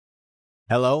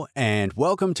Hello and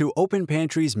welcome to Open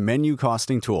Pantry's menu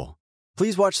costing tool.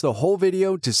 Please watch the whole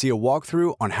video to see a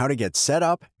walkthrough on how to get set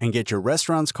up and get your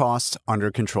restaurant's costs under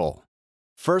control.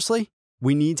 Firstly,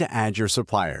 we need to add your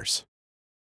suppliers.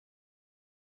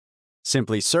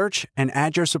 Simply search and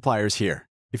add your suppliers here.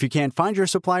 If you can't find your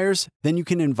suppliers, then you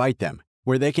can invite them,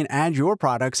 where they can add your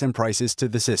products and prices to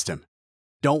the system.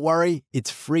 Don't worry,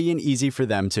 it's free and easy for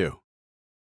them too.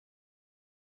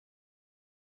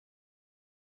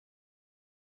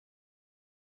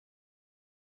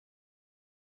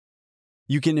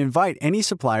 You can invite any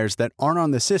suppliers that aren't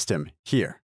on the system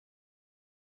here.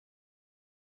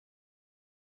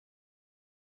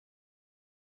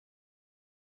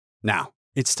 Now,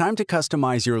 it's time to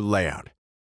customize your layout.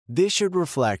 This should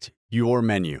reflect your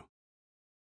menu.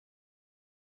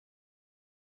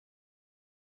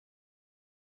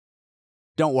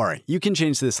 Don't worry, you can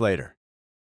change this later.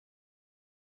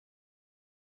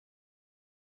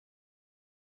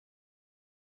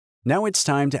 Now it's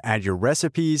time to add your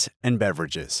recipes and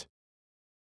beverages.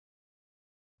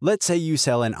 Let's say you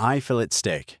sell an eye fillet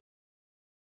steak.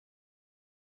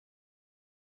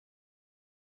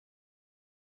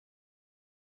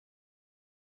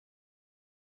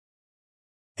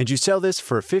 And you sell this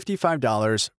for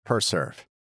 $55 per serve.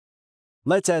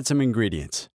 Let's add some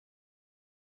ingredients.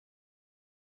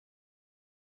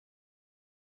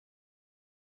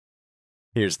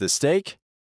 Here's the steak,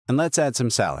 and let's add some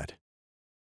salad.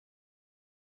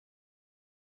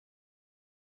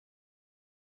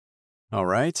 All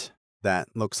right, that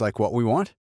looks like what we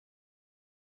want.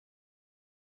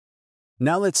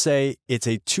 Now let's say it's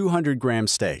a 200-gram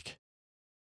steak.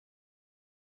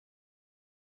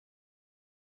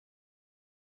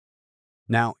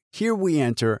 Now, here we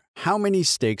enter how many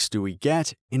steaks do we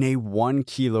get in a 1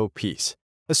 kilo piece,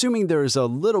 assuming there is a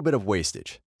little bit of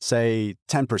wastage, say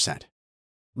 10%.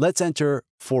 Let's enter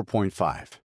 4.5.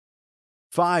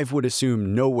 5 would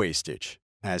assume no wastage,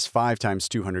 as 5 times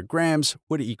 200 grams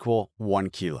would equal 1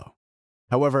 kilo.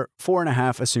 However,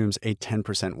 4.5 assumes a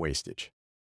 10% wastage.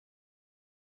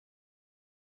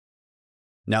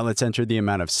 Now let's enter the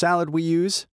amount of salad we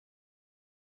use.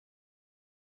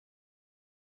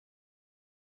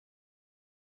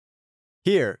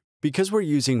 Here, because we're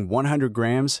using 100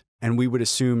 grams and we would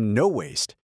assume no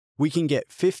waste, we can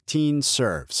get 15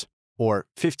 serves, or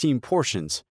 15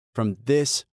 portions, from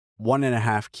this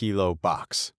 1.5 kilo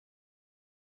box.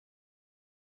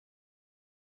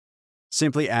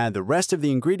 Simply add the rest of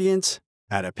the ingredients,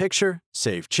 add a picture,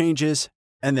 save changes,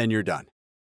 and then you're done.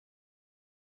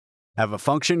 Have a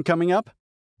function coming up?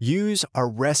 Use our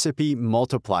recipe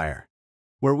multiplier,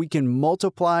 where we can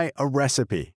multiply a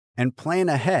recipe and plan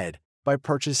ahead by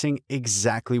purchasing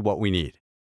exactly what we need.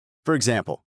 For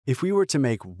example, if we were to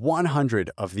make 100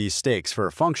 of these steaks for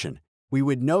a function, we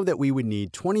would know that we would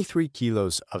need 23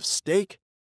 kilos of steak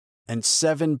and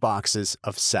 7 boxes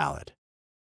of salad.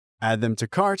 Add them to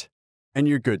cart, and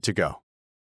you're good to go.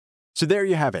 So there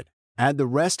you have it. Add the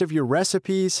rest of your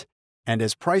recipes, and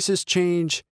as prices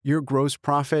change, your gross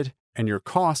profit and your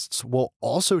costs will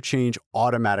also change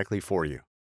automatically for you.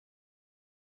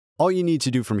 All you need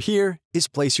to do from here is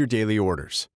place your daily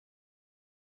orders.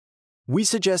 We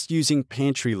suggest using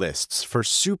pantry lists for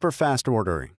super fast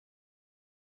ordering.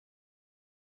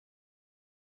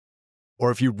 Or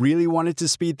if you really wanted to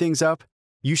speed things up,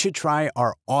 you should try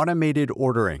our automated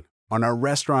ordering on our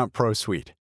Restaurant Pro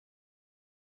suite.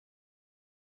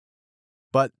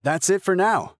 But that's it for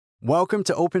now. Welcome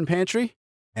to Open Pantry,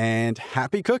 and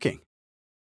happy cooking!